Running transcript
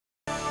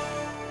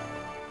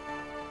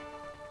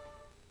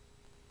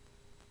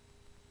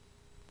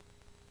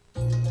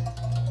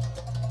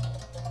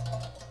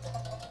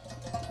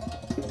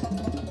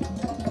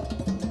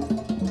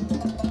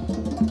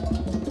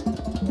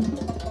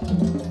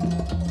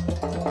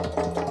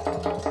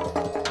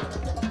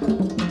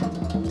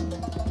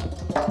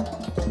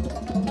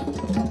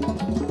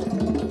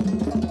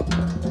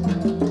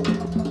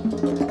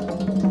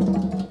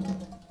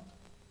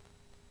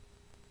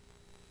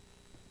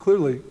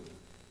clearly,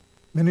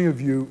 many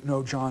of you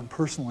know John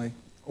personally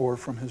or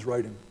from his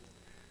writing.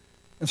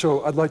 And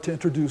so I'd like to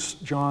introduce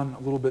John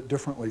a little bit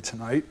differently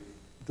tonight,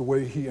 the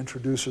way he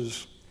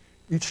introduces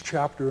each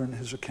chapter in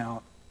his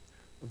account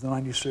of the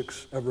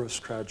 '96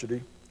 Everest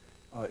tragedy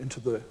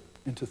into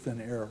thin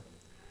air.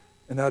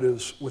 And that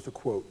is with a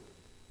quote.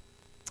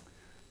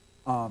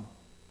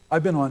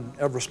 I've been on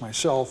Everest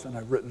myself, and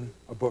I've written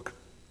a book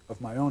of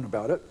my own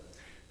about it.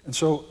 And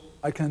so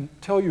I can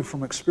tell you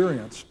from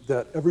experience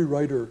that every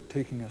writer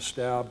taking a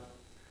stab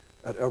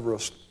at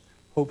Everest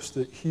hopes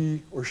that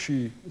he or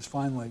she is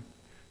finally,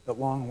 at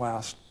long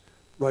last,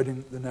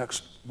 writing the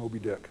next Moby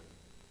Dick.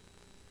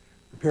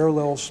 The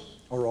parallels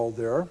are all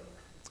there.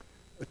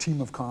 A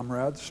team of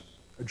comrades,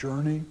 a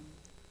journey,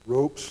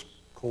 ropes,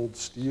 cold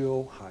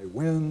steel, high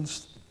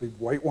winds, the big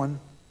white one.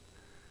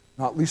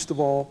 Not least of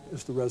all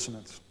is the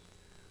resonance.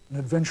 An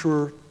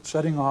adventurer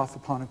setting off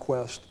upon a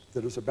quest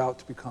that is about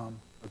to become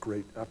a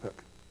great epic.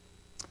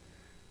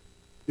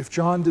 If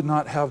John did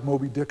not have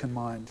Moby Dick in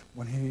mind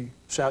when he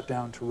sat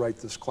down to write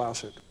this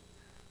classic,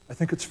 I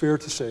think it's fair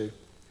to say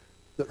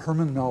that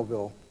Herman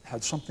Melville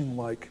had something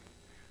like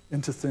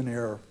Into Thin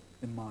Air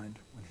in mind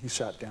when he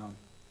sat down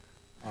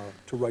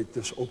to write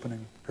this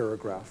opening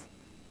paragraph.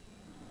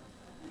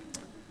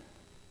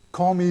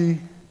 Call me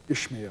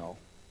Ishmael.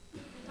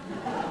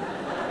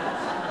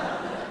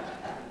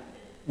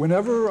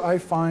 Whenever I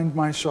find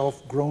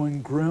myself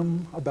growing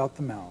grim about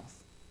the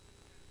mouth,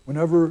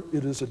 whenever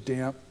it is a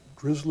damp,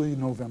 drizzly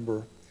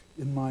November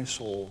in my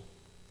soul,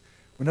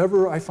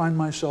 whenever I find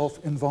myself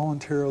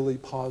involuntarily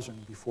pausing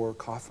before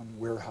coffin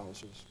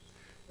warehouses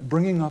and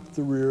bringing up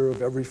the rear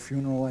of every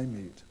funeral I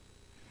meet,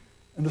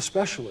 and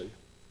especially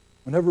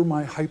whenever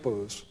my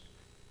hypos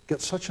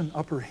get such an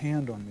upper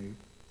hand on me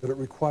that it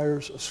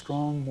requires a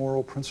strong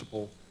moral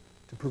principle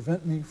to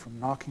prevent me from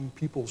knocking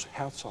people's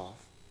hats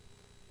off,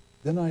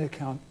 then I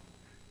account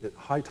it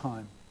high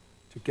time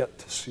to get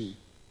to sea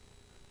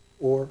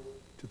or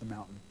to the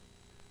mountain.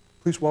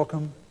 Please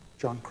welcome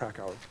John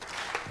Krakauer.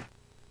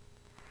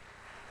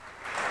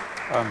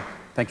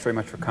 Thanks very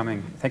much for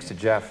coming. Thanks to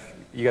Jeff.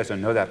 You guys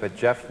don't know that, but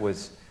Jeff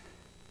was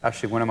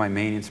actually one of my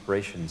main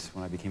inspirations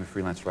when I became a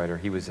freelance writer.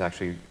 He was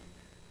actually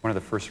one of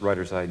the first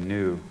writers I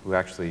knew who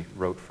actually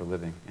wrote for a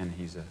living, and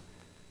he's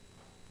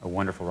a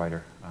wonderful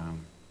writer.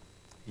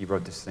 He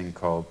wrote this thing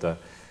called the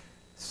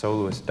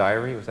Soloist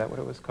Diary. Was that what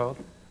it was called?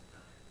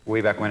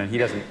 Way back when, and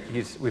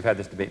we've had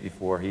this debate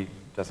before. He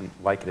doesn't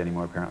like it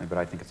anymore, apparently, but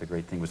I think it's a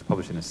great thing. It was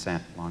published in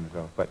Ascent long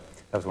ago, but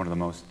that was one of the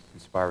most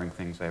inspiring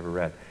things I ever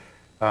read.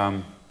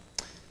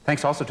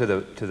 Thanks also to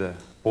the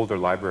Boulder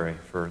Library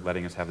for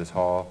letting us have this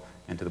hall,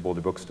 and to the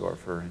Boulder Bookstore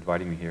for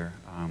inviting me here.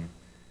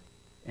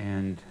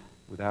 And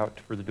without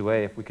further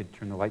delay, if we could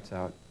turn the lights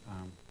out.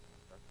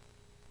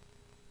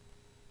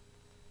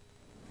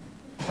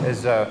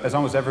 As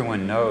almost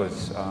everyone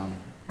knows,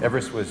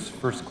 Everest was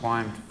first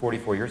climbed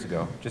 44 years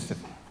ago, just a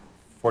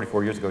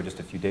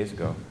few days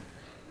ago,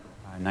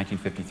 in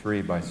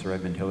 1953 by Sir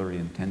Edmund Hillary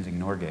and Tenzing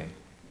Norgay.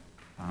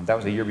 That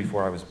was a year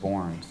before I was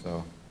born,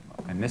 so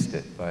I missed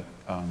it. But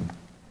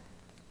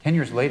 10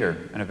 years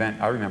later, an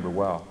event I remember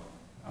well.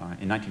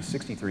 In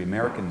 1963,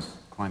 Americans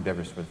climbed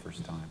Everest for the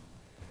first time.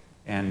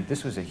 And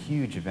this was a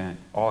huge event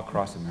all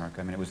across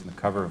America. I mean, it was in the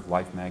cover of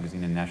Life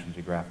magazine and National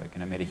Geographic,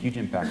 and it made a huge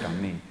impact on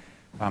me.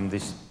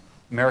 These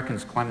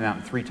Americans climbed the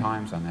mountain 3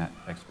 times on that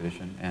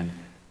expedition, and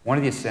one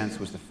of the ascents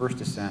was the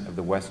first ascent of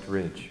the West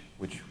Ridge,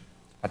 which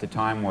at the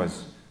time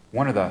was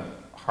one of the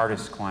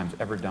hardest climbs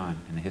ever done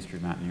in the history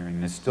of mountaineering,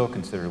 and is still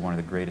considered one of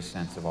the great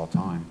ascents of all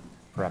time,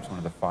 perhaps one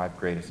of the 5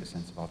 greatest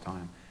ascents of all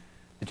time.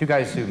 The 2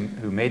 guys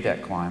who made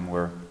that climb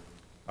were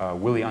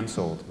Willie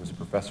Unsold, who was a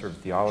professor of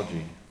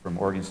theology from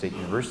Oregon State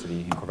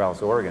University in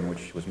Corvallis, Oregon,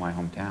 which was my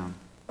hometown,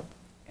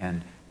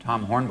 and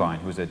Tom Hornbein,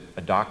 who was a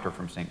doctor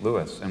from St.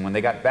 Louis. And when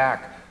they got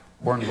back,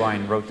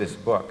 Hornbein wrote this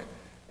book,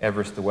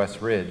 Everest, the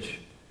West Ridge.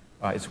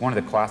 It's one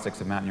of the classics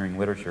of mountaineering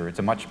literature. It's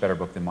a much better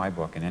book than my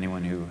book, and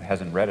anyone who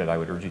hasn't read it, I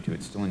would urge you to.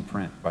 It's still in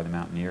print by the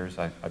Mountaineers.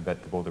 I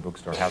bet the Boulder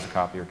Bookstore has a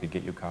copy or could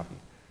get you a copy.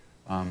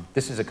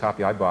 This is a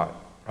copy I bought,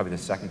 probably the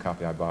second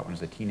copy I bought when I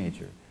was a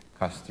teenager. It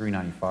cost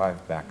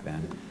 $3.95 back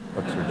then.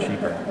 Books were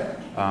cheaper.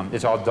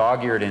 It's all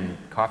dog-eared and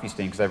coffee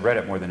stained because I've read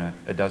it more than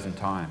a dozen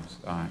times.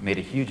 It made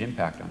a huge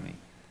impact on me.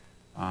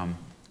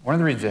 One of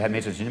the reasons it had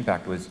made such an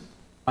impact was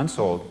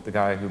Unsold, the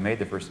guy who made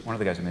one of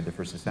the guys who made the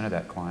first ascent of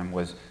that climb,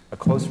 was a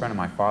close friend of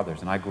my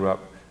father's, and I grew up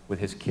with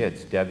his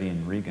kids, Debbie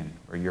and Regan,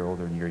 who are a year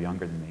older and a year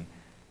younger than me.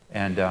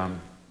 And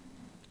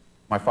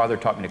my father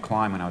taught me to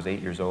climb when I was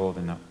 8 years old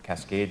in the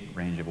Cascade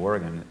Range of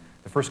Oregon.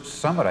 The first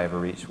summit I ever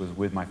reached was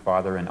with my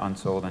father and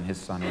Unsold and his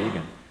son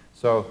Regan.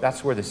 So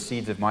that's where the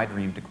seeds of my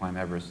dream to climb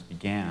Everest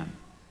began,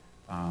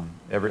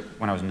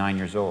 when I was 9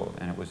 years old.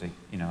 And it was,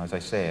 as I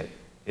say,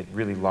 it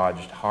really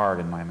lodged hard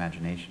in my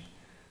imagination.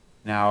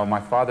 Now, my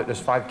father, there's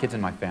 5 kids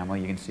in my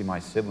family. You can see my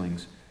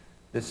siblings.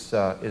 This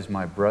is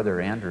my brother,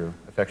 Andrew,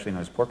 affectionately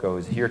known as Porco,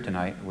 who's here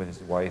tonight with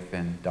his wife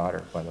and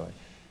daughter, by the way.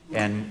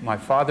 And my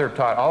father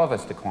taught all of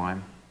us to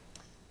climb.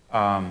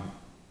 But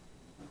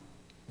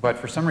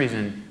for some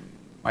reason,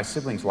 my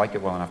siblings liked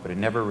it well enough, but it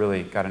never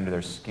really got under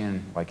their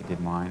skin like it did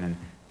mine, and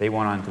they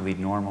went on to lead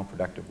normal,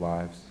 productive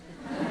lives.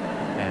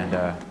 And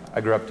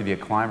I grew up to be a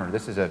climber.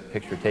 This is a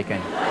picture taken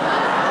when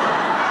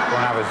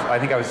I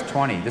think I was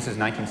 20. This is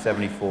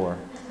 1974.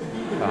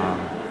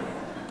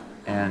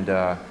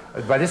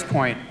 By this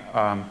point,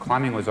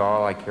 climbing was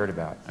all I cared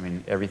about. I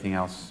mean, everything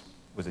else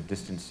was a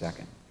distant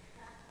second.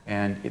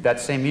 And that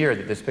same year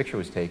that this picture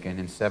was taken,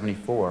 in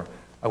 '74,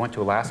 I went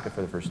to Alaska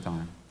for the first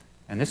time.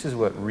 And this is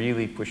what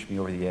really pushed me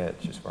over the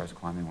edge as far as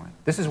climbing went.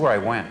 This is where I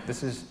went.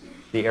 This is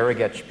the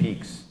Aragetch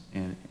Peaks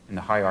in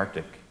the high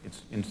Arctic.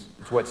 It's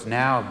what's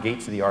now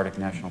Gates of the Arctic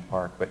National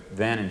Park, but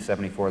then in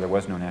 '74 there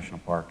was no national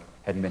park,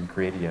 hadn't been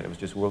created yet. It was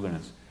just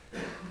wilderness.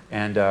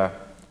 And I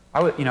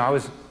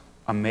was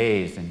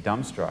amazed and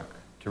dumbstruck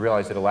to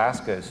realize that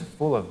Alaska is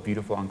full of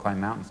beautiful unclimbed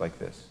mountains like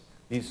this.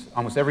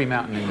 Almost every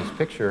mountain in this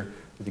picture,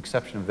 with the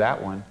exception of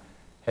that one,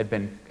 hadn't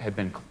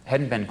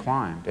been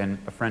climbed. And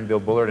a friend, Bill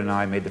Bullard, and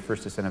I made the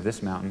first ascent of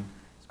this mountain.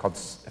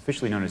 It's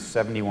officially known as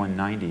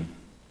 7190.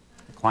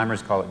 The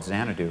climbers call it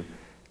Xanadu.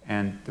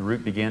 And the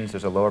route begins,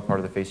 there's a lower part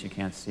of the face you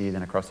can't see,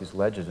 then across these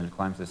ledges, and it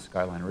climbs this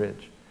skyline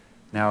ridge.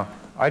 Now,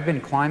 I'd been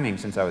climbing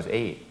since I was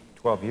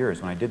 12 years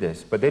when I did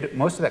this, but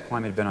most of that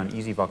climbing had been on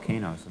easy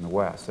volcanoes in the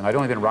west. And I'd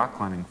only been rock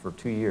climbing for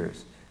 2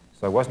 years,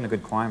 so I wasn't a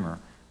good climber.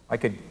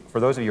 For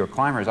those of you who are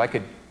climbers,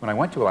 when I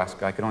went to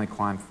Alaska, I could only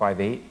climb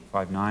 5'8",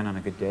 5'9" on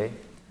a good day,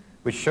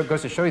 which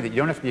goes to show you that you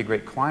don't have to be a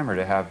great climber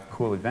to have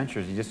cool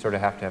adventures. You just sort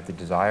of have to have the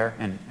desire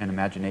and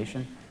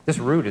imagination. This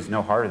route is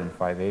no harder than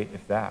 5'8",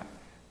 if that.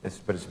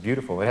 But it's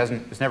beautiful. This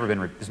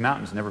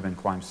mountain's never been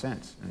climbed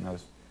since in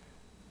those,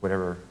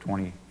 whatever,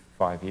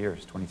 25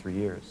 years, 23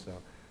 years.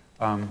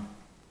 So,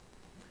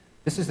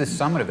 this is the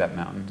summit of that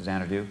mountain,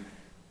 Xanadu,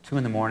 2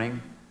 in the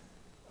morning.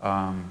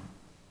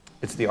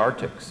 It's the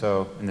Arctic,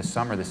 so in the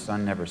summer the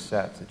sun never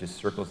sets. It just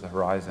circles the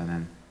horizon,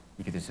 and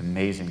you get this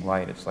amazing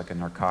light. It's like a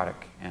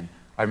narcotic. And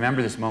I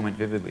remember this moment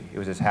vividly. It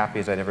was as happy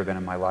as I'd ever been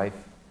in my life.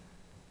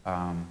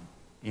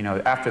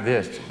 After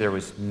this, there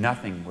was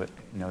nothing.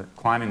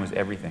 Climbing was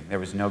everything. There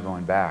was no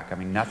going back. I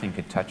mean, nothing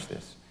could touch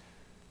this.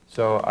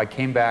 So I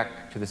came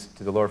back to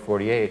the lower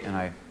 48, and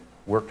I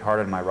worked hard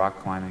on my rock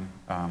climbing.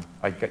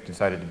 I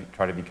decided to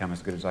try to become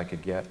as good as I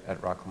could get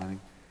at rock climbing.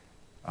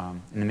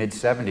 In the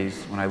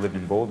mid-'70s, when I lived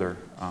in Boulder,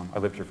 I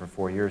lived here for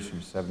 4 years,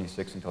 from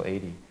 '76 until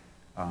 '80.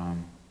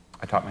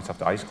 I taught myself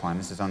to ice climb.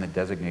 This is on the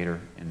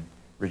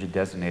rigid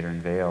designator in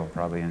Vail,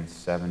 probably in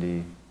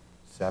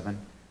 '77.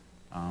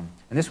 And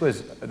this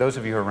was, those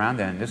of you who were around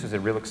then, this was a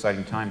real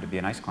exciting time to be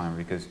an ice climber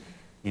because,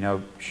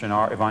 Yvon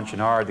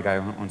Chouinard, the guy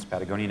who owns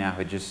Patagonia now,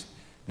 had just,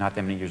 not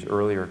that many years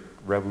earlier,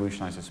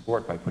 revolutionized the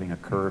sport by putting a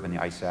curve in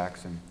the ice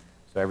axe, and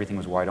so everything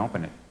was wide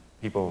open.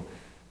 People,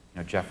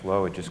 Jeff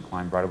Lowe had just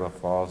climbed Bridal Veil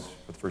Falls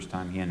for the first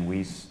time, he and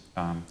Weiss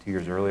 2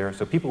 years earlier.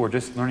 So people were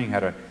just learning how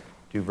to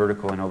do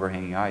vertical and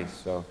overhanging ice,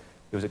 so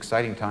it was an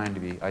exciting time to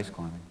be ice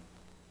climbing.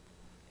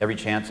 Every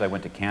chance I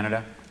went to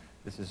Canada.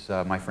 This is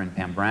my friend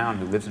Pam Brown,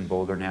 who lives in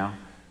Boulder now,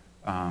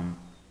 on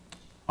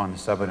the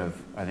summit of,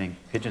 I think,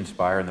 Pigeon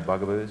Spire in the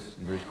Bugaboos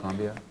in British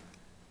Columbia.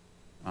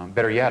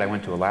 Better yet, I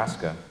went to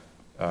Alaska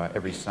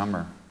every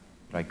summer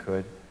that I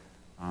could.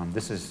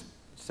 This is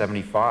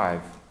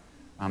 '75.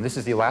 This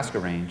is the Alaska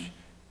Range.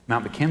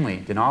 Mount McKinley,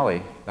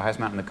 Denali, the highest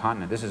mountain in the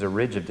continent. This is a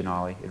ridge of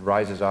Denali. It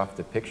rises off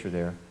the picture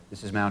there.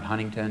 This is Mount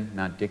Huntington,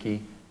 Mount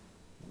Dickey.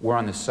 We're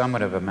on the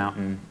summit of a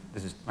mountain.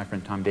 This is my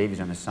friend Tom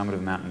Davies on the summit of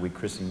a mountain we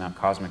christened Mount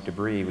Cosmic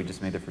Debris. We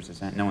just made the first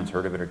ascent. No one's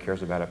heard of it or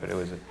cares about it, but it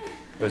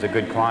was a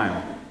good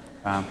climb.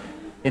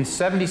 In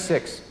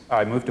 '76,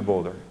 I moved to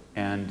Boulder,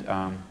 and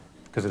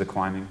because of the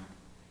climbing.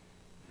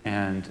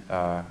 And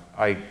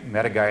I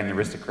met a guy in the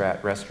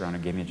Aristocrat restaurant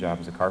who gave me a job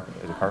as a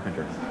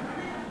carpenter.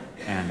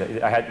 And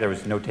there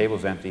was no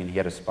tables empty, and he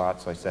had a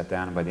spot, so I sat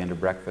down, and by the end of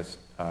breakfast,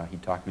 he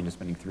talked me into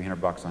spending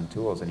 $300 on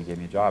tools, and he gave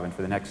me a job. And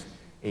for the next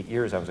 8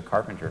 years, I was a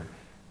carpenter.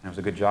 And it was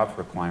a good job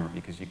for a climber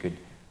because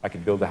I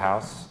could build a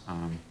house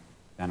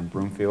down in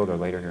Broomfield or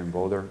later here in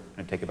Boulder. And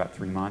it'd take about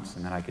 3 months,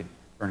 and then I could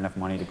earn enough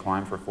money to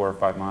climb for 4 or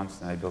 5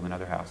 months, and I'd build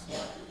another house.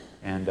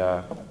 And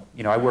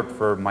I worked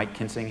for Mike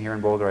Kinsing here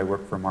in Boulder. I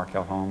worked for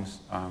Markel Holmes.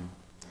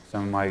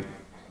 Some of my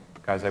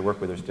guys I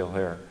work with are still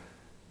here.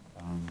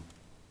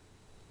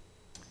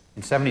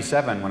 In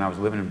 '77, when I was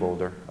living in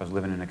Boulder, I was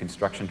living in a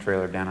construction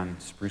trailer down on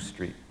Spruce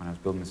Street when I was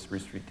building the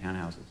Spruce Street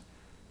townhouses.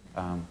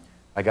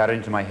 I got it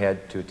into my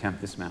head to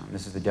attempt this mountain.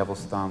 This is the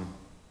Devil's Thumb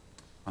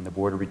on the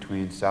border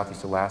between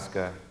Southeast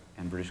Alaska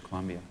and British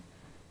Columbia.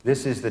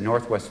 This is the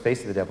northwest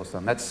face of the Devil's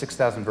Thumb. That's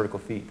 6,000 vertical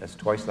feet. That's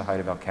twice the height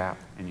of El Cap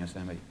in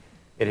Yosemite.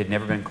 It had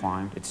never been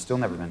climbed. It's still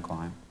never been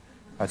climbed.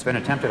 It's been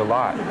attempted a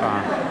lot.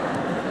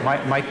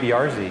 Mike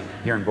Biarzi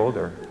here in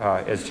Boulder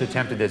has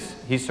attempted this.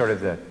 He's sort of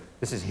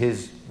this is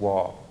his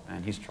wall,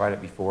 and he's tried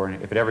it before,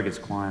 and if it ever gets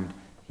climbed,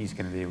 he's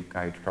going to be the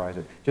guy who tries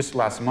it. Just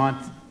last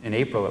month, in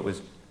April, it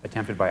was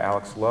attempted by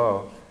Alex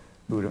Lowe,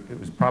 who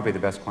was probably the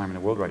best climber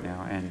in the world right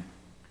now,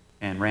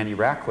 and Randy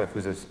Ratcliffe,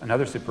 who's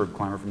another superb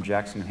climber from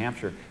Jackson, New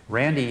Hampshire.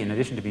 Randy, in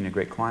addition to being a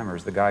great climber,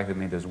 is the guy who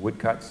made those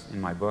woodcuts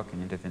in my book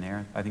and Into Thin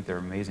Air. I think they're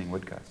amazing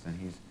woodcuts, and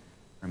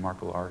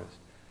remarkable artist.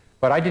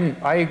 But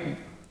I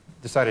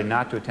decided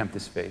not to attempt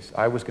this face.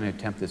 I was going to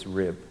attempt this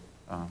rib,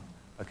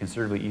 a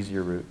considerably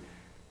easier route.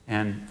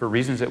 And for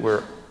reasons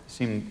that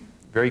seemed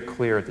very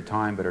clear at the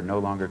time but are no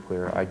longer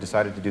clear, I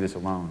decided to do this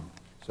alone.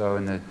 So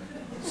in the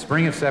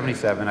spring of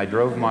 '77, I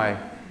drove my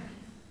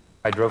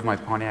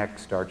Pontiac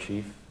Star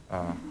Chief,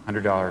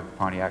 $100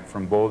 Pontiac,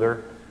 from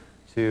Boulder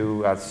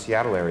to the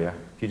Seattle area,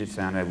 Puget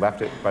Sound. I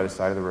left it by the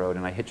side of the road,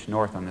 and I hitched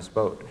north on this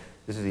boat.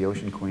 This is the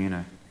Ocean Queen,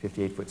 a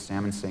 58-foot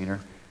salmon seiner.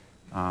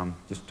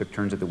 Just took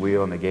turns at the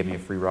wheel, and they gave me a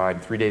free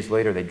ride. 3 days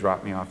later, they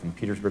dropped me off in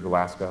Petersburg,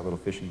 Alaska, a little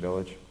fishing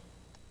village.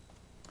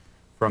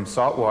 From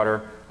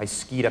saltwater, I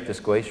skied up this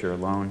glacier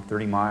alone,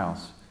 30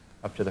 miles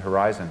up to the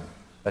horizon.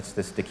 That's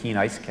the Stikine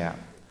ice cap,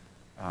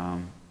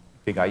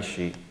 big ice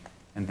sheet.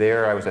 And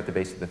there I was at the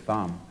base of the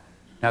thumb.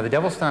 Now the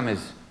Devil's Thumb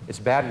it's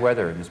bad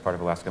weather in this part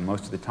of Alaska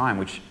most of the time,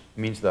 which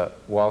means the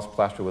wall's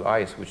plastered with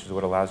ice, which is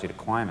what allows you to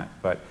climb it.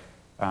 But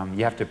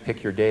you have to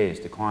pick your days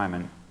to climb,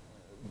 and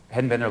I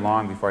hadn't been there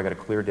long before I got a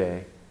clear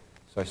day.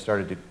 So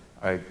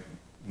I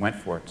went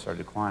for it, started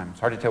to climb.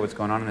 It's hard to tell what's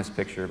going on in this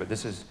picture, but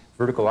this is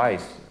vertical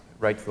ice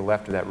right to the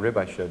left of that rib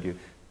I showed you.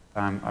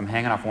 I'm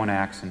hanging off one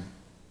axe and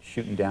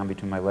shooting down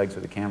between my legs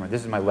with the camera.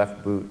 This is my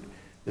left boot.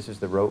 This is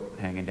the rope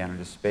hanging down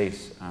into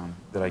space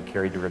that I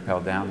carried to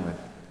rappel down with.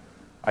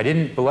 I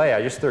didn't belay,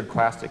 I just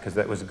third-classed it because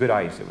that was good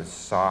ice. It was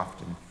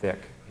soft and thick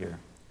here.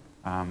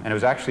 And it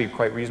was actually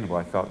quite reasonable.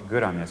 I felt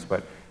good on this,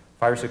 but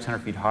 500 or 600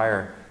 feet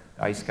higher,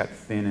 the ice got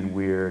thin and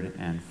weird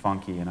and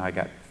funky, and I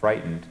got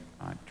frightened.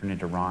 It turned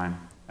into rime,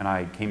 and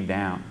I came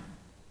down.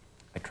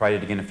 I tried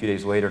it again a few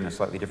days later in a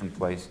slightly different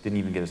place, didn't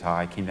even get as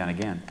high, came down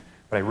again.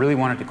 But I really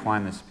wanted to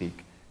climb this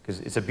peak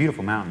because it's a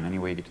beautiful mountain any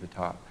way you get to the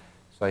top.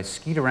 So I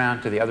skied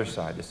around to the other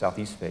side, the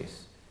southeast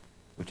face,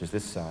 which is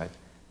this side.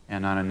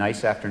 And on a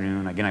nice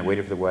afternoon, again, I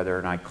waited for the weather,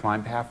 and I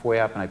climbed halfway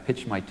up, and I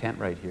pitched my tent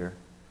right here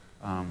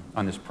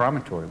on this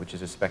promontory, which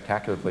is a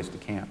spectacular place to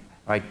camp.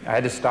 I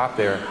had to stop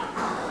there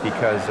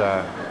because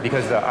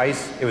the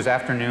ice, it was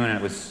afternoon, and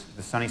it was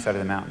the sunny side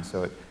of the mountain,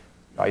 so the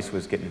ice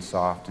was getting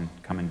soft and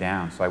coming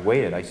down. So I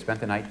waited. I spent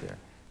the night there.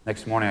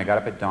 Next morning, I got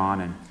up at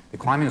dawn, and the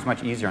climbing was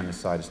much easier on this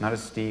side. It's not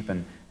as steep,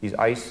 and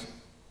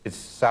it's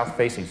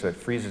south-facing, so it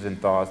freezes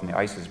and thaws, and the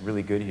ice is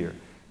really good here.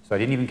 So I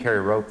didn't even carry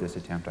a rope this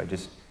attempt. I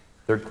just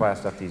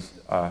third-classed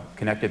up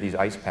connected these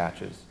ice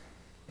patches.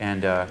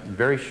 And in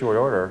very short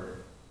order,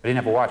 I didn't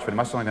have a watch, but it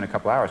must have only been a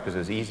couple hours because it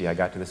was easy. I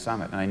got to the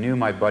summit. And I knew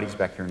my buddies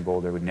back here in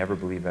Boulder would never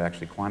believe I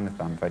actually climbed the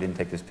thumb if I didn't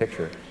take this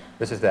picture.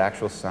 This is the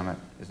actual summit.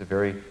 It's a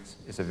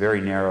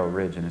very narrow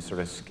ridge, and it's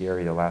sort of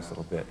scary the last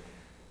little bit.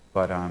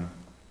 But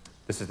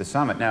this is the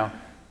summit. Now,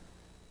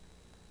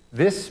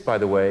 this, by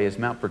the way, is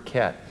Mount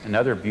Burkett,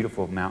 another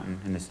beautiful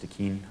mountain in the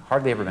Stikine,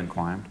 hardly ever been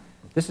climbed.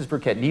 This is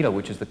Burkett Needle,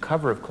 which is the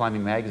cover of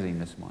Climbing Magazine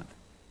this month.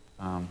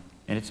 And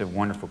it's a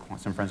wonderful climb.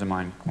 Some friends of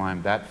mine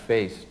climbed that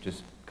face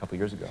just a couple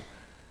years ago.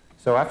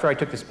 So after I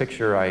took this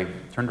picture, I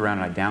turned around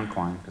and I down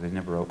climbed because I didn't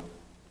have a rope.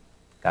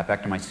 Got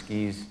back to my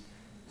skis,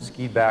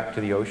 skied back to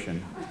the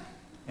ocean.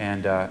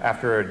 And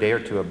after a day or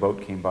two, a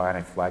boat came by and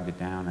I flagged it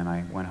down and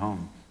I went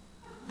home.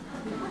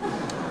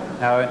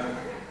 Now,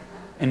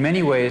 in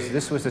many ways,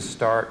 this was the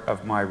start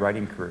of my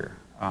writing career.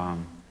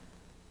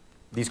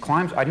 These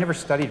climbs, I'd never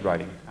studied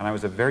writing, and I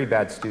was a very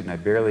bad student. I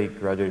barely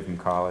graduated from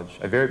college.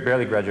 I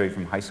barely graduated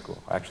from high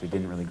school. I actually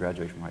didn't really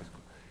graduate from high school.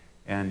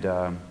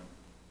 And,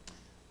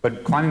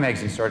 but Climbing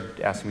Magazine started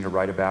asking me to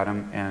write about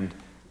them, and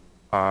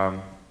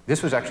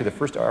this was actually the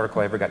first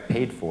article I ever got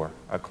paid for.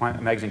 A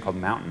magazine called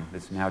Mountain,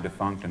 that's now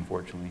defunct,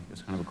 unfortunately.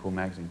 It's kind of a cool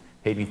magazine.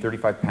 Paid me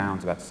 35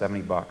 pounds, about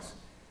 70 bucks.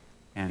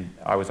 And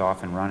I was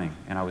off and running,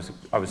 and I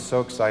was so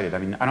excited. I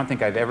mean, I don't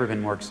think I've ever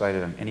been more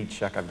excited on any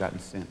check I've gotten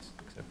since,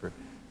 except for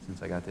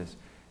since I got this.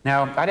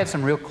 Now, I'd had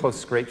some real close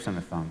scrapes on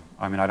the thumb.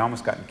 I mean, I'd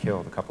almost gotten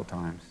killed a couple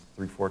times,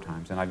 3, 4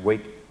 times, and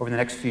over the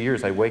next few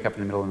years, I'd wake up in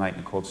the middle of the night in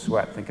a cold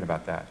sweat thinking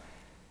about that.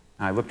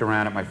 And I looked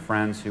around at my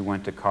friends who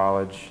went to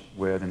college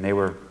with, and they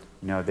were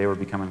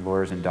becoming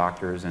lawyers and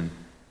doctors and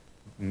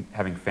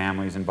having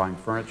families and buying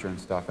furniture and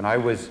stuff, and I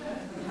was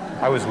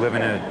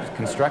living in a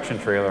construction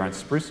trailer on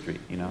Spruce Street,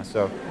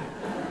 so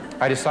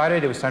I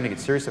decided it was time to get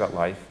serious about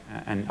life,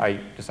 and I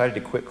decided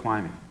to quit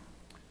climbing.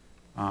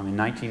 In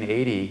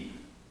 1980,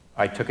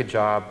 I took a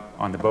job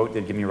on the boat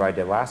that gave me a ride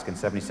to Alaska in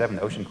 '77,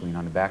 the Ocean Queen,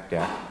 on the back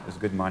deck. It was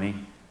good money.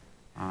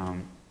 I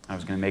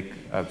was going to make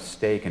a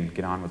stake and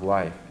get on with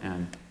life.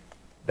 And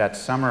that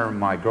summer,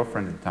 my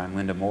girlfriend at the time,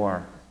 Linda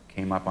Moore,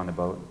 came up on the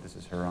boat. This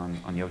is her on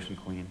the Ocean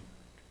Queen.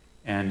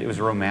 And it was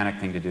a romantic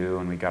thing to do,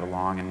 and we got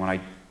along. And when I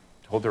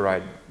told her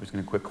I was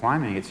going to quit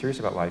climbing and get serious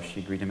about life,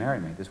 she agreed to marry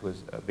me. This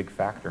was a big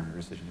factor in her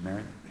decision to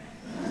marry me.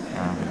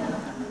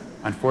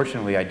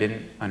 Unfortunately, I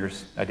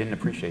didn't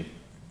appreciate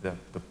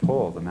the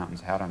pull the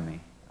mountains had on me.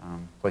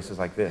 Places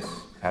like this,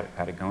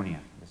 Patagonia.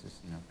 This is,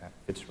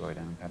 Fitzroy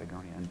down in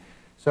Patagonia. And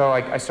so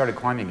I started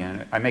climbing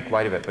again. I make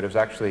light of it, but it was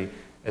actually,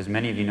 as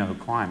many of you know who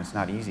climb, it's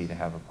not easy to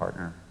have a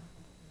partner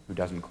who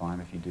doesn't climb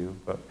if you do.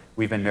 But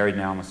we've been married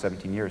now almost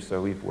 17 years,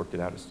 so we've worked it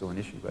out. It's still an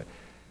issue. But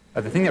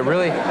The thing that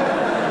really,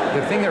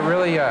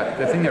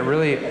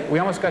 we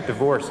almost got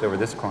divorced over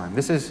this climb.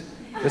 This is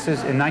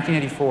in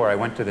 1984. I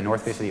went to the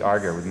north face of the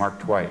Arger with Mark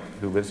Twight,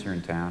 who lives here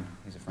in town.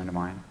 He's a friend of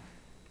mine.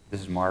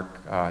 This is Mark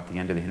at the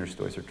end of the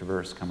Hinterstoicer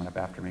Traverse coming up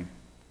after me.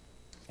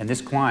 And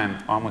this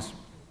climb almost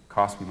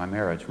cost me my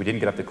marriage. We didn't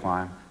get up the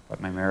climb,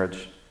 but my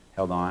marriage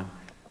held on.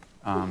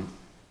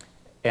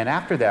 And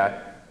after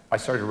that, I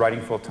started writing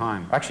full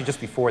time. Actually,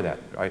 just before that,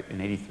 in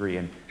 '83.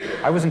 And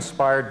I was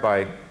inspired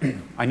by,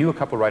 I knew a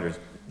couple writers.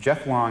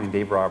 Jeff Long and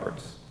Dave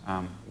Roberts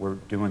were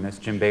doing this.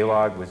 Jim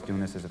Baylog was doing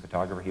this as a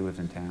photographer. He lives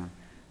in town.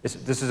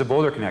 This is a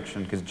Boulder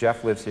connection because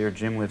Jeff lives here,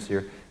 Jim lives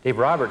here. Dave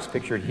Roberts,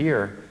 pictured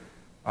here,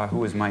 who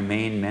was my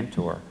main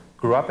mentor,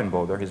 grew up in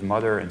Boulder. His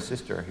mother and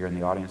sister are here in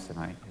the audience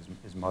tonight.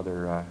 His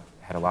mother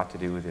had a lot to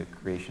do with the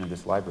creation of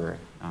this library.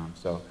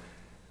 So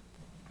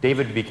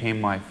David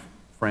became my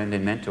friend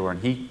and mentor, and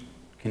he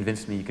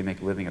convinced me you could make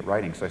a living at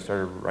writing. So I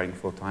started writing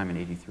full time in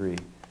 '83.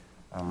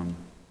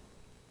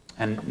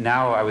 And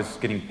now I was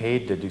getting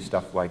paid to do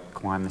stuff like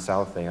climb the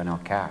Salathé on El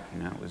Cap.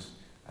 You know,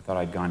 I thought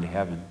I'd gone to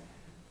heaven.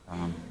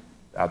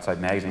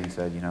 Outside Magazine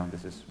said, you know,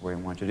 this is what I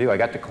want you to do. I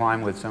got to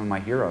climb with some of my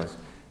heroes.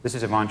 This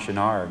is Yvon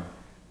Chouinard,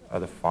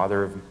 the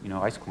father of, you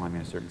know, ice climbing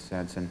in a certain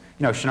sense. And,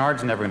 you know,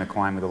 Chouinard's never going to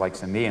climb with the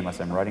likes of me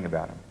unless I'm writing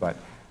about him. But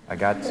I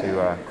got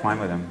to climb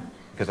with him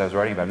because I was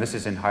writing about him. This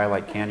is in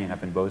Highlight Canyon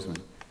up in Bozeman.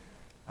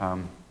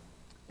 In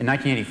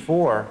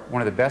 1984,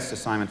 one of the best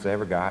assignments I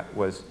ever got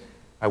was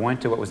I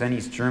went to what was then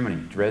East Germany,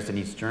 Dresden,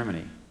 East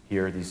Germany.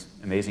 Here are these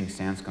amazing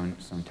sandstone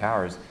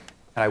towers.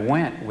 And I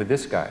went with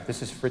this guy.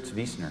 This is Fritz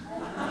Wiesner.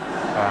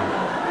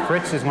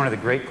 Fritz is one of the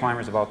great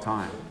climbers of all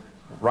time.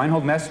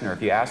 Reinhold Messner,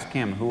 if you ask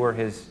him who are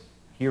his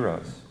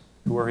heroes,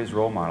 who are his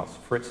role models,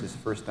 Fritz is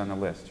first on the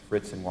list.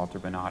 Fritz and Walter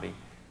Bonatti.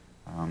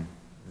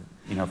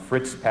 You know,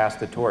 Fritz passed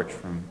the torch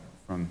from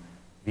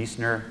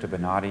Wiesner to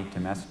Bonatti to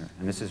Messner.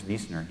 And this is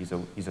Wiesner.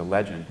 He's a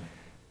legend.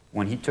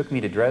 When he took me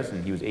to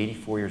Dresden, he was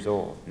 84 years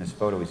old. In this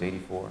photo, he's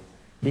 84.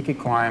 He could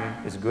climb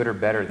as good or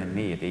better than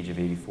me at the age of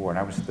 84, and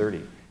I was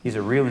 30. He's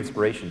a real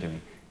inspiration to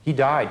me. He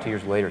died 2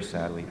 years later,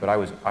 sadly, but I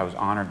was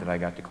honored that I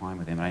got to climb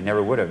with him, and I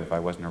never would have if I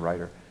wasn't a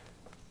writer.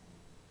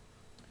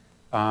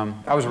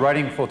 I was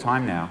writing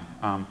full-time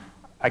now.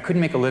 I couldn't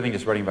make a living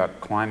just writing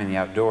about climbing the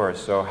outdoors,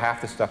 so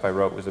half the stuff I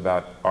wrote was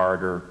about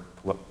art or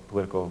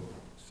political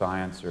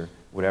science or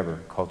whatever,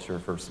 culture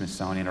for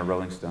Smithsonian or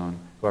Rolling Stone,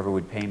 whoever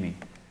would pay me.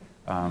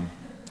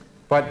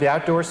 But the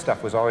outdoor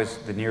stuff was always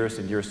the nearest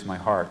and dearest to my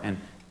heart, and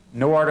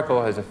no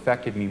article has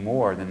affected me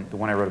more than the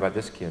one I wrote about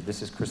this kid.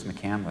 This is Chris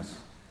McCandless.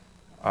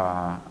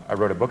 I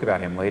wrote a book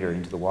about him later,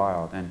 Into the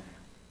Wild. And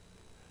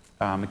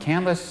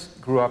McCandless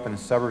grew up in the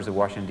suburbs of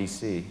Washington,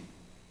 D.C.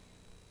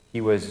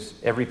 He was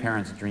every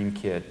parent's dream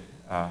kid,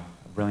 a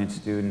brilliant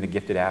student, a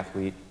gifted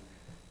athlete.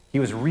 He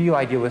was real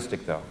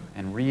idealistic, though,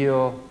 and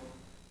real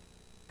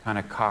kind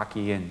of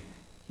cocky, and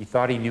he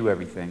thought he knew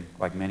everything,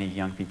 like many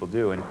young people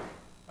do. And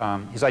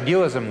his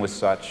idealism was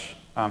such.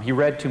 He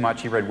read too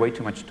much. He read way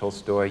too much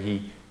Tolstoy.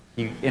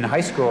 In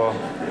high school,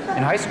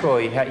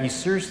 he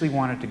seriously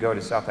wanted to go to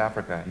South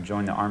Africa and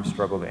join the armed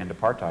struggle to end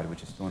apartheid,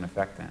 which is still in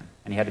effect then.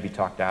 And he had to be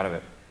talked out of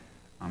it.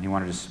 He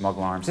wanted to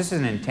smuggle arms. This is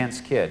an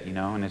intense kid, you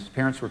know, and his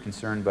parents were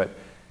concerned, but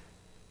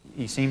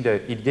he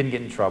didn't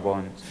get in trouble.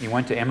 And he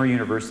went to Emory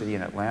University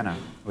in Atlanta. He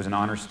was an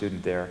honors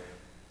student there.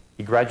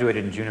 He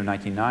graduated in June of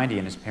 1990,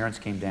 and his parents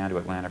came down to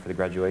Atlanta for the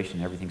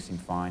graduation. Everything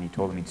seemed fine. He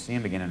told them he'd see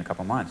him again in a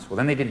couple months. Well,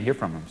 then they didn't hear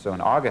from him. So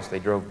in August, they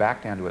drove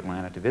back down to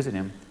Atlanta to visit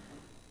him,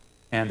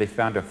 and they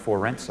found a for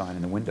rent sign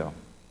in the window.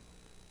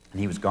 And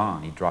he was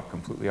gone. He dropped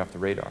completely off the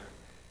radar.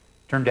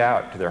 Turned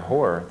out, to their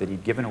horror, that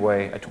he'd given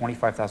away a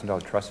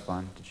 $25,000 trust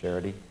fund to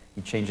charity.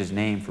 He changed his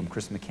name from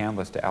Chris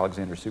McCandless to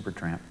Alexander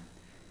Supertramp.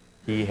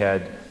 He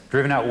had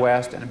driven out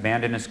west and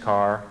abandoned his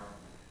car.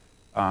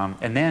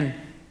 And then,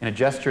 in a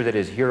gesture that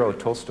his hero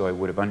Tolstoy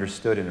would have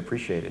understood and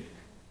appreciated,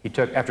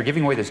 after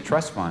giving away this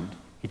trust fund,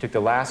 he took the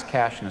last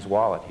cash in his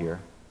wallet here,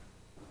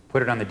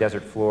 put it on the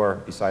desert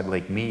floor beside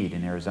Lake Mead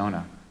in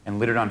Arizona, and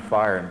lit it on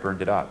fire and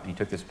burned it up. And he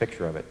took this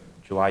picture of it,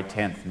 July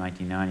 10th,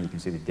 1990. You can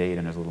see the date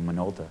on his little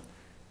Minolta.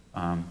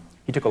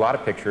 He took a lot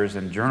of pictures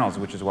and journals,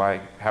 which is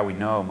how we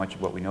know much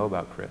of what we know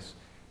about Chris.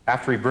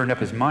 After he burned up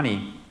his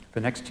money, for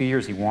the next 2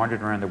 years, he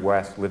wandered around the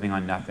West, living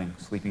on nothing,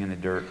 sleeping in the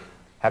dirt,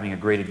 having a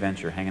great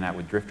adventure, hanging out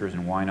with drifters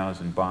and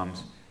winos and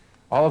bums,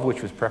 all of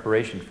which was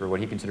preparation for what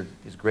he considered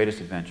his greatest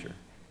adventure.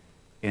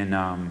 In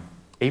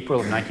April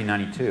of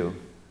 1992,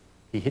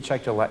 he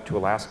hitchhiked to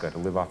Alaska to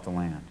live off the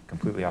land,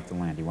 completely off the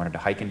land. He wanted to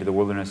hike into the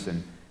wilderness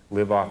and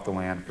live off the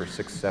land for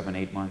 6, 7,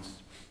 8 months.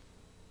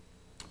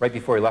 Right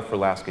before he left for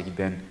Alaska, he'd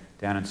been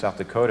down in South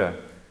Dakota,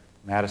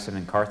 Madison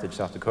and Carthage,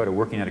 South Dakota,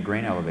 working at a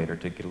grain elevator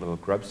to get a little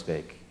grub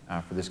stake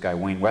for this guy,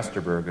 Wayne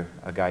Westerberg,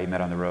 a guy he met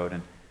on the road.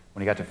 And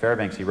when he got to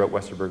Fairbanks, he wrote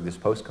Westerberg this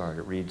postcard.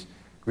 It reads,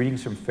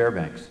 "Greetings from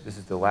Fairbanks. This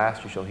is the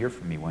last you shall hear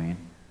from me, Wayne.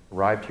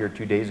 Arrived here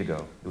 2 days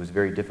ago. It was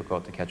very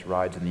difficult to catch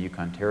rides in the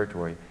Yukon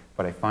Territory,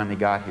 but I finally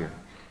got here.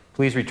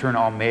 Please return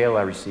all mail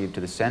I received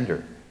to the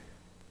sender.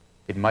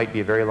 It might be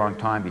a very long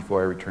time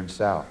before I return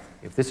south.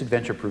 If this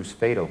adventure proves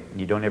fatal and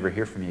you don't ever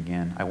hear from me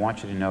again, I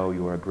want you to know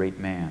you are a great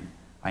man.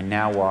 I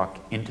now walk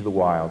into the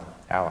wild,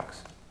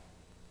 Alex.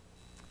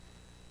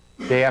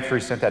 The day after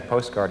he sent that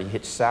postcard, he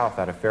hitched south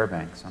out of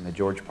Fairbanks on the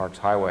George Parks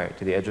Highway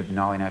to the edge of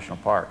Denali National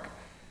Park.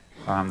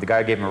 The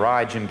guy who gave him a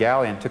ride, Jim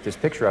Gallion, took this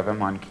picture of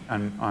him on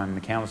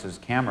McCandless's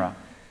camera.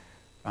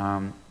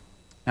 Now,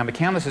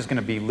 McCandless is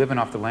going to be living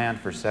off the land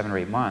for 7 or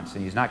 8 months,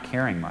 and he's not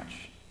caring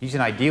much. He's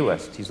an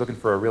idealist. He's looking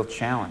for a real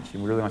challenge. He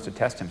really wants to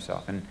test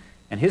himself. And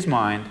in his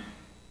mind,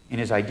 in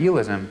his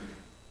idealism,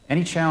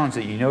 any challenge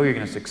that you know you're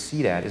going to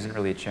succeed at isn't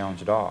really a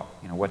challenge at all.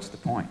 You know, what's the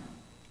point?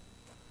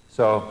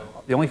 So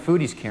the only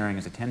food he's carrying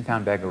is a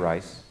 10-pound bag of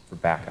rice for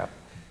backup.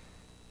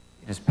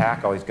 In his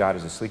pack, all he's got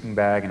is a sleeping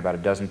bag and about a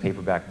dozen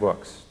paperback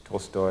books,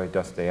 Tolstoy,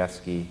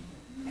 Dostoevsky,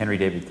 Henry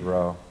David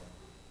Thoreau.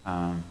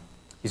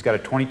 He's got a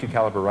 .22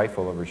 caliber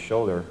rifle over his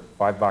shoulder,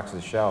 5 boxes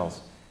of shells.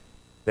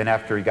 Then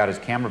after he got his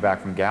camera back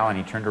from Gallen,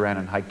 he turned around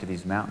and hiked to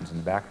these mountains in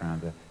the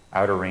background, the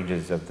outer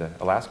ranges of the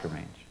Alaska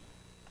range.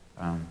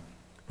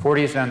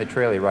 40 days down the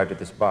trail, he arrived at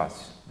this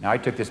bus. Now, I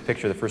took this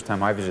picture the first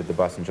time I visited the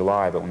bus in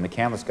July, but when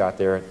McCandless got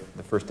there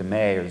the 1st of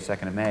May or the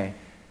 2nd of May,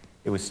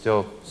 it was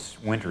still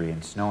wintry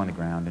and snow on the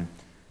ground. And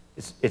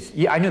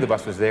yeah, I knew the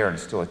bus was there, and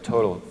it's still a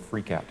total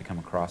freak out to come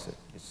across it.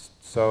 It's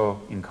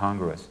so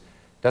incongruous.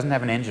 It doesn't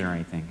have an engine or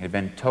anything. It had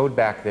been towed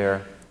back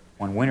there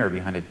one winter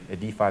behind a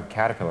D5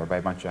 Caterpillar by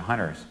a bunch of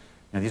hunters.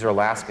 You know, these are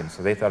Alaskans,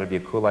 so they thought it'd be a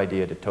cool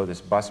idea to tow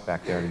this bus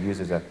back there to use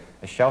as a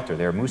shelter.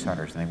 They were moose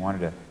hunters, and they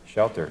wanted a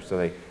shelter, so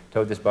they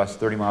towed this bus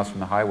 30 miles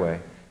from the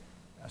highway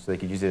so they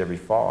could use it every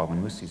fall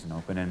when moose season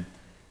opened. And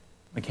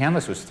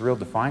McCandless was thrilled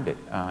to find it.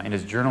 In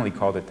his journal, he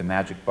called it the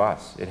magic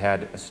bus. It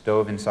had a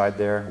stove inside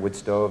there, a wood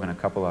stove, and a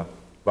couple of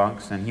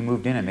bunks, and he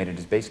moved in and made it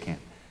his base camp.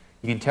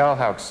 You can tell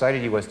how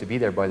excited he was to be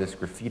there by this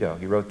graffito.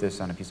 He wrote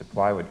this on a piece of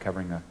plywood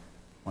covering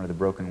one of the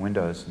broken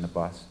windows in the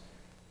bus.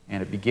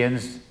 And it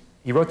begins,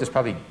 he wrote this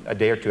probably a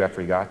day or two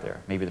after he got there,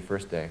 maybe the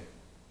first day.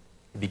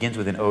 It begins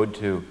with an ode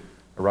to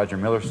a Roger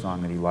Miller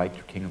song that he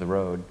liked, King of the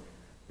Road.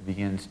 It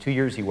begins, 2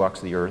 years he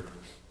walks the earth.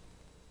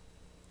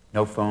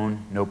 No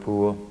phone, no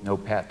pool, no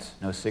pets,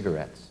 no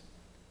cigarettes.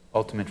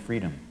 Ultimate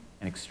freedom,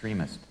 an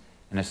extremist,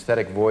 an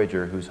aesthetic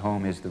voyager whose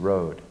home is the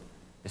road.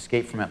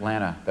 Escape from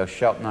Atlanta, thou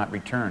shalt not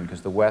return,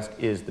 because the West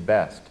is the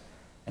best.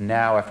 And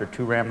now, after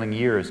 2 rambling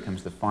years,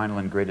 comes the final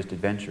and greatest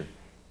adventure,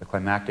 the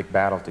climactic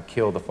battle to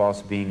kill the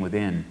false being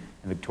within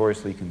and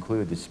victoriously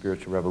conclude the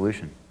spiritual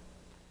revolution.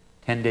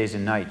 10 days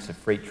and nights of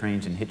freight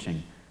trains and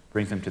hitching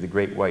brings them to the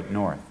great white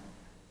north.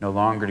 No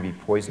longer to be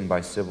poisoned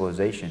by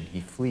civilization,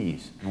 he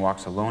flees and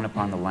walks alone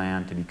upon the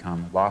land to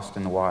become lost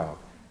in the wild.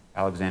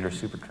 Alexander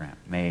Supertramp,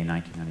 May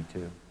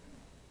 1992.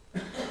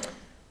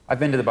 I've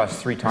been to the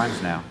bus 3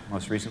 times now,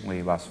 most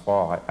recently last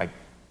fall. I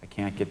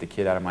can't get the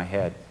kid out of my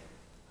head.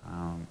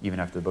 Even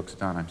after the book's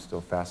done, I'm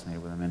still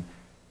fascinated with him. And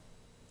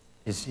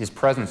his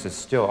presence is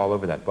still all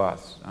over that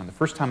bus. The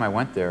first time I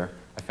went there,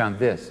 I found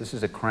this. This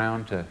is a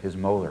crown to his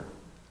molar.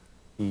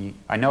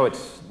 I know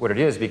it's what it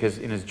is because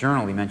in his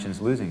journal he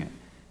mentions losing it.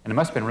 And it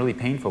must have been really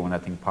painful when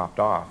that thing popped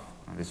off,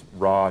 this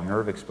raw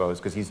nerve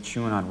exposed, because he's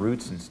chewing on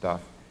roots and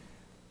stuff.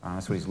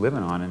 That's what he's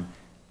living on. And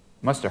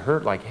it must have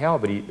hurt like hell,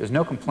 but there's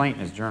no complaint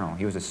in his journal.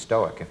 He was a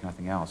stoic, if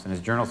nothing else. And his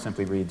journal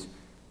simply reads,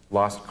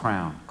 lost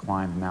crown,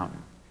 climbed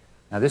mountain.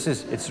 Now this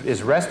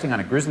is resting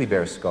on a grizzly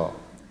bear skull.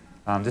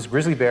 This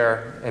grizzly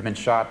bear had been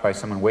shot by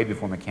someone way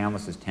before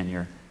McCandless's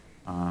tenure.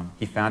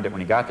 He found it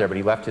when he got there, but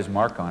he left his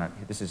mark on it.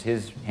 This is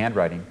his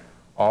handwriting.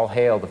 All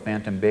hail the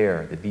phantom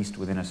bear, the beast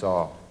within us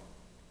all.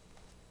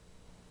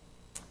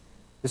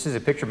 This is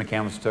a picture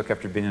McCandless took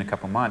after being in a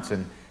couple months,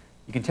 and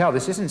you can tell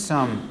this isn't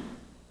some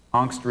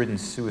angst-ridden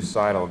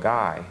suicidal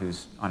guy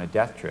who's on a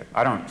death trip.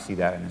 I don't see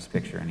that in this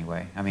picture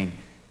anyway. I mean,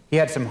 he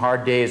had some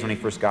hard days when he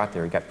first got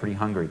there. He got pretty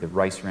hungry. The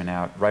rice ran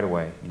out right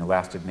away.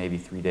 Lasted maybe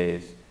 3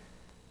 days.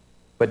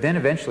 But then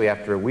eventually,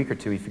 after a week or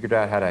 2, he figured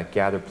out how to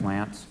gather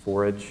plants,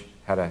 forage,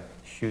 how to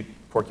shoot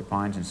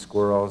porcupines and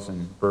squirrels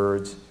and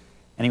birds,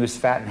 and he was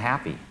fat and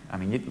happy. I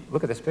mean,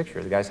 look at this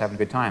picture. The guy's having a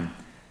good time.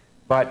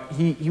 But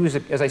he was,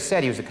 as I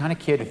said, he was the kind of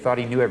kid who thought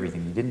he knew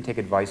everything. He didn't take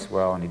advice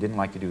well, and he didn't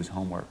like to do his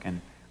homework.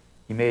 And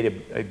he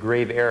made a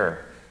grave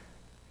error.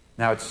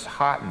 Now, it's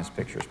hot in this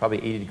picture. It's probably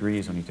 80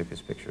 degrees when he took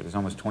this picture. There's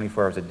almost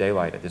 24 hours of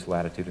daylight at this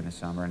latitude in the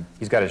summer. And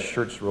he's got his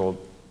sleeves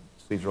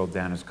rolled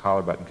down his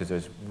collar button because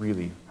there's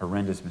really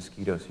horrendous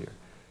mosquitoes here.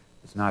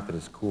 It's not that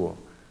it's cool.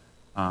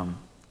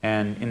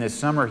 And in this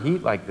summer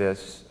heat like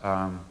this,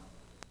 well,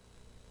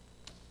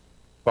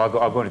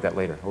 I'll go into that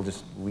later. We'll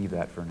just leave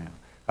that for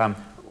now.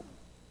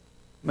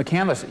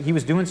 McCandless, he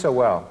was doing so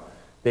well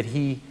that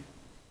he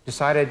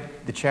decided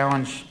the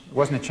challenge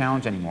wasn't a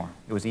challenge anymore.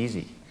 It was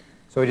easy.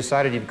 So he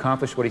decided he'd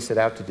accomplished what he set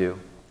out to do,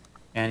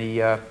 and he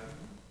decided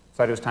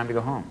it was time to go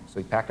home. So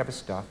he packed up his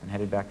stuff and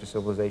headed back to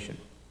civilization.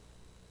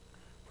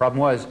 Problem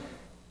was,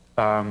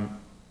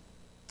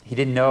 he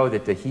didn't know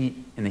that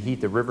in the heat,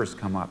 the rivers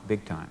come up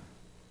big time.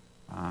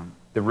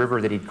 The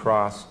river that he'd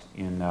crossed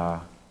in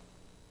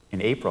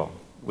April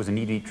was a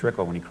knee-deep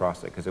trickle when he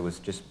crossed it because it was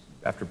just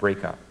after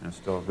breakup and it was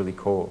still really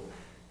cold.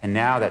 And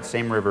now that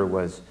same river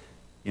was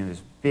you know,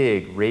 this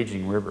big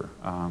raging river.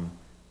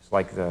 It's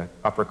like the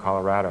upper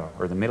Colorado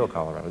or the middle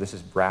Colorado. This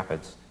is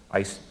rapids,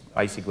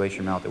 icy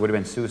glacier melt. It would have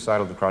been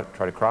suicidal to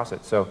try to cross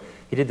it. So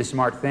he did the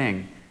smart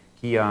thing.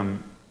 He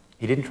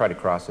didn't try to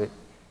cross it.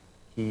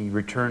 He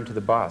returned to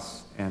the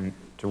bus and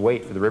to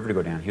wait for the river to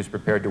go down. He was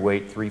prepared to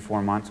wait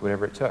 3-4 months,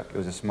 whatever it took. It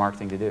was a smart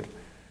thing to do.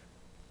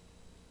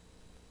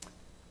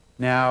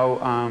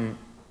 Now,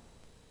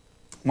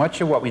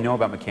 much of what we know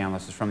about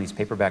McCandless is from these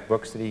paperback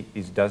books that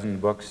these dozen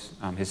books.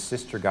 His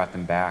sister got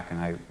them back, and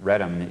I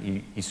read them.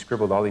 And he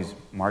scribbled all these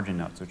margin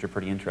notes, which are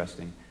pretty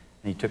interesting.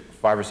 And he took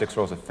 5 or 6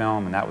 rolls of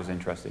film, and that was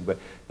interesting. But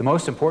the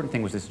most important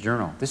thing was this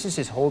journal. This is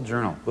his whole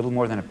journal, a little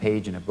more than a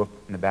page in a book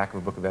in the back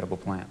of a book of edible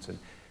plants. And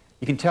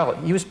you can tell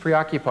he was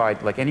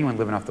preoccupied, like anyone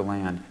living off the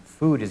land.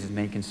 Food is his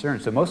main concern.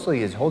 So mostly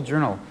his whole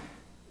journal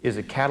is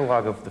a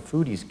catalog of the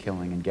food he's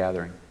killing and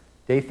gathering.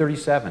 Day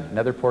 37,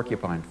 another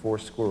porcupine, 4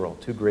 squirrel,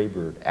 2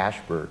 graybird,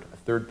 ashbird,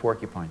 a 3rd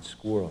porcupine,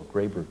 squirrel,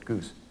 graybird,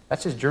 goose.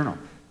 That's his journal.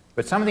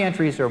 But some of the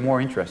entries are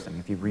more interesting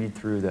if you read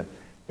through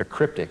they're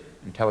cryptic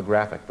and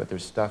telegraphic, but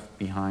there's stuff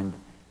behind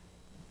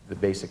the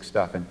basic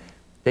stuff. And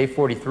day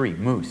 43,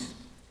 moose.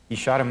 He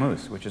shot a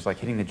moose, which is like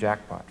hitting the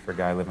jackpot for a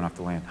guy living off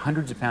the land.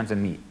 Hundreds of pounds of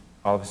meat.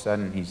 All of a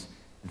sudden, he's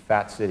in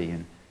Fat City.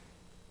 And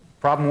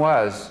the problem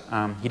was,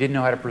 he didn't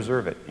know how to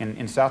preserve it.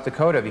 In South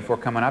Dakota, before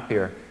coming up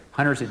here,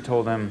 hunters had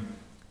told him,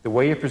 the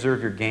way you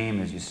preserve your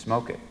game is you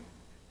smoke it. And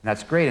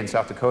that's great in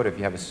South Dakota if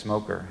you have a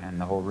smoker and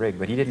the whole rig,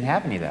 but he didn't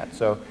have any of that.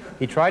 So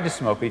he tried to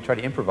smoke it, he tried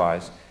to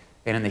improvise,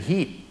 and in the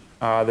heat,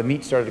 the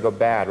meat started to go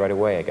bad right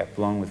away. It got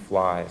blown with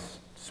flies,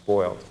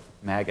 spoiled,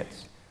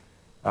 maggots.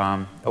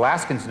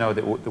 Alaskans know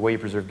that the way you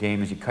preserve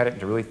game is you cut it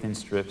into really thin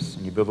strips,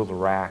 and you build a little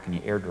rack, and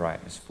you air dry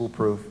it. It's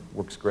foolproof,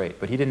 works great.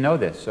 But he didn't know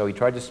this, so he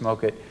tried to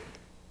smoke it.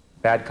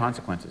 Bad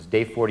consequences.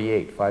 Day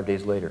 48, 5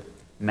 days later.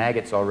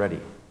 Maggots already.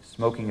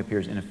 Smoking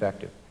appears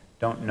ineffective.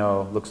 Don't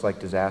know, looks like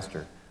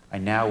disaster. I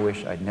now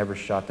wish I'd never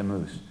shot the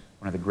moose,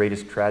 one of the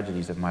greatest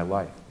tragedies of my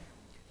life.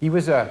 He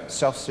was a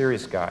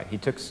self-serious guy.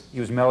 He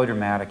was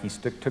melodramatic. He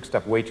took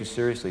stuff way too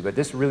seriously, but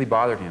this really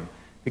bothered him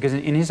because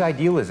in his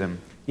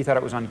idealism, he thought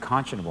it was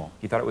unconscionable.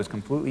 He thought it was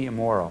completely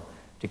immoral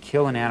to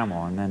kill an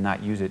animal and then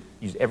not use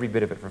every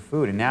bit of it for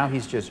food. And now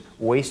he's just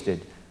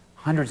wasted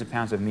hundreds of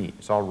pounds of meat.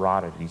 It's all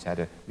rotted, and he's had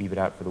to leave it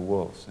out for the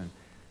wolves. And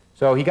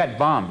so he got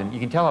bummed, and you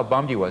can tell how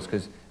bummed he was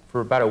because for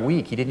about a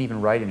week, he didn't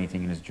even write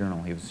anything in his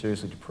journal. He was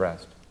seriously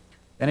depressed.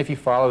 Then if you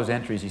follow his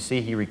entries, you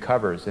see he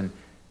recovers, and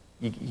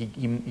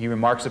he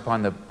remarks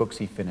upon the books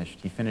he finished.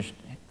 He finished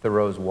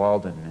Thoreau's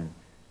Walden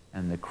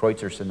and the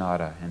Kreutzer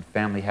Sonata and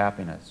Family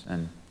Happiness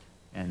and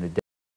the